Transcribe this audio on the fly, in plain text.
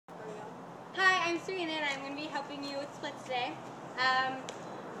I'm Serena, and I'm going to be helping you with splits today.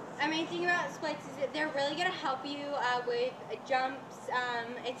 My main thing about splits is that they're really going to help you with jumps.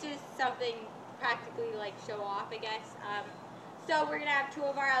 It's just something practically like show off, I guess. So we're going to have two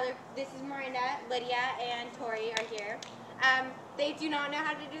of our other, this is Miranda, Lydia, and Tori are here. They do not know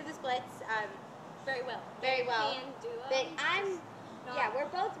how to do the splits very well. Very well. Can do them. We're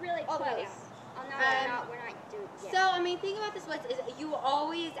both really close. Oh, no, we're not doing it. So, I mean, the thing about the splits is you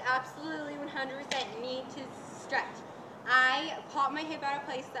always absolutely 100% need to stretch. I popped my hip out of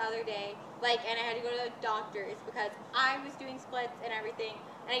place the other day, and I had to go to the doctor's because I was doing splits and everything,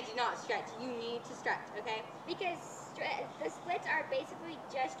 and I did not stretch. You need to stretch, okay? Because the splits are basically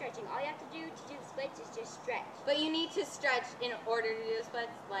just stretching. All you have to do the splits is just stretch. But you need to stretch in order to do the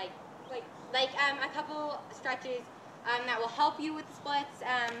splits, a couple stretches that will help you with the splits.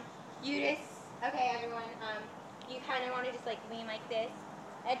 Okay, everyone, you kind of want to just lean like this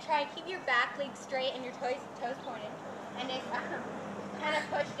and try and keep your back leg straight and your toes pointed, and just kind of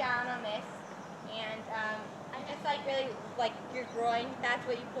push down on this, and just really your groin, that's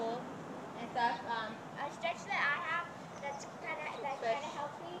what you pull and stuff. A stretch that I have that kind of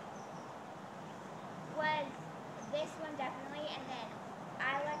helped me was this one definitely, and then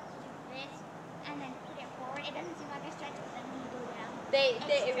I like to do this and then put it forward. It doesn't seem like a stretch, but then when you go down,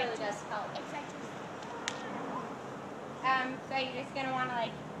 it really does help. It stretches. So you're just gonna want to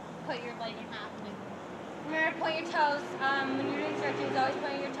put your leg in half. Remember to point your toes. When you're doing stretches, always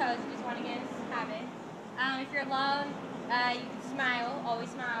point your toes. You just want to get this habit. If you're alone, you can smile. Always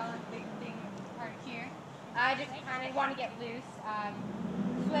smile. Big part here. Just kind of want to get loose.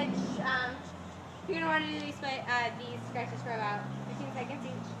 Switch. You're gonna want to do these stretches for about 15 seconds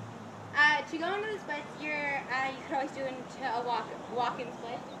each. To go into the splits, you could always do into a walk-in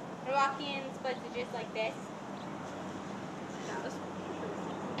split. A walk-in split is just like this. That was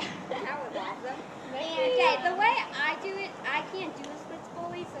awesome. Okay, the way I do it, I can't do the splits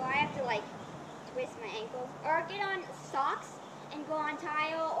fully, so I have to twist my ankles or get on socks and go on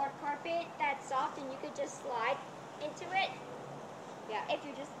tile or carpet that's soft, and you could just slide into it. Yeah. If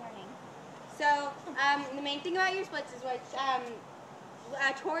you're just learning. So the main thing about your splits is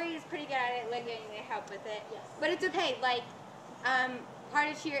Tori is pretty good at it. Lydia needs help with it. Yes. But it's okay. Part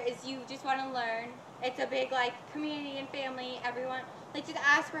of cheer is you just want to learn. It's a big community and family. Everyone just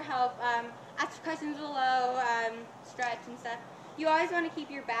ask for help. Ask questions below. Stretch and stuff. You always want to keep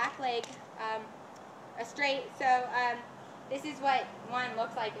your back leg straight. So this is what one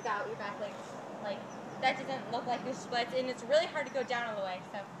looks like without your back legs. That doesn't look like your splits, and it's really hard to go down all the way.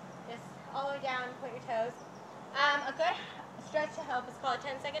 So just all the way down. Point your toes. A good stretch to help is called a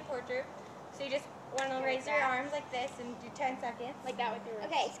 10-second torture. So you just want to raise your arms like this and do 10 seconds. Like that with your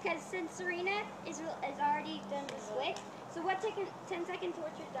wrist. Okay, because since Serena is already done the split, so what 10-second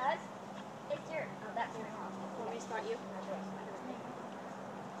torture does is that's your arm. Want me to spot you? And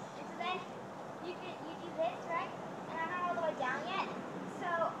so then you do this, right? And I'm not all the way down yet. So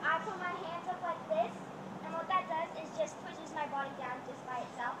I put my hands up like this, and what that does is just pushes my body down just by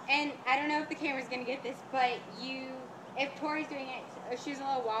itself. And I don't know if the camera's going to get this, but if Tori's doing it, she's a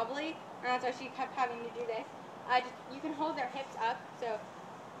little wobbly, and that's why she kept having to do this. You can hold their hips up, so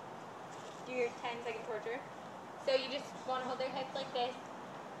do your 10-second torture. So you just want to hold their hips like this.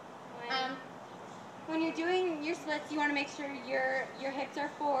 When you're doing your splits, you want to make sure your hips are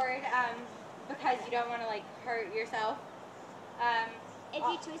forward because you don't want to hurt yourself. If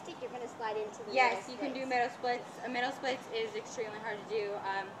you twist it, you're going to slide into the Yes, you can do middle splits. A middle splits is extremely hard to do.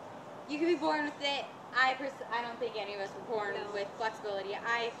 You can be born with it. I don't think any of us were born with flexibility.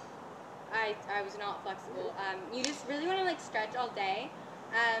 I was not flexible. You just really want to stretch all day.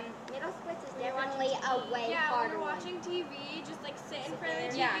 Middle splits is definitely a way harder when you're watching TV, just sit in front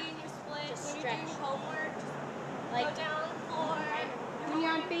of the TV and you split. Just when stretch. you're doing homework, just go down on the floor. When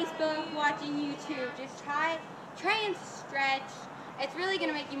you're on Facebook, watching YouTube, just try and stretch. It's really going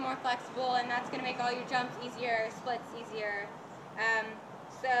to make you more flexible, and that's going to make all your jumps easier, splits easier.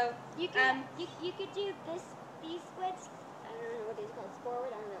 So you could do these splits. I don't know what these called, forward.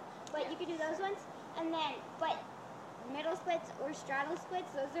 I don't know, but you could do those ones, and then middle splits or straddle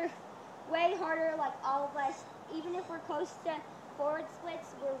splits. Those are way harder. All of us, even if we're close to forward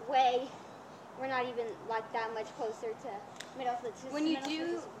splits, we're not even that much closer to middle splits. When you middle do,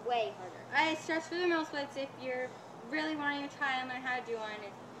 splits is way harder. I stretch for the middle splits. If you're really wanting to try and learn how to do one,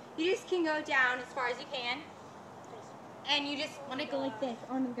 you just can go down as far as you can. And you just want to go like this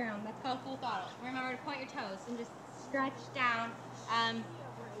on the ground. That's called full throttle. Remember to point your toes and just stretch down and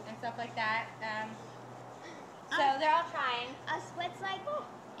stuff like that. So they're all trying. A split's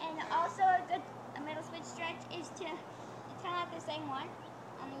and also a middle split stretch is it's kind of like the same one.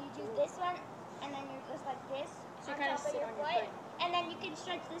 And then you do this one, and then you're just like this So you on kinda top of sit your on your foot, foot. and then you can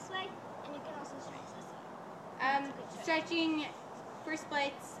stretch this way, and you can also stretch this way. Stretching for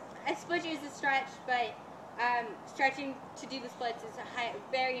splits. A split is a stretch, but stretching to do the splits is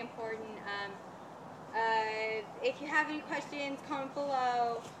very important. If you have any questions, comment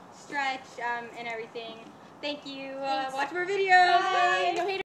below. Stretch and everything. Thank you. Thanks. Watch more videos. Bye. Bye. No haters.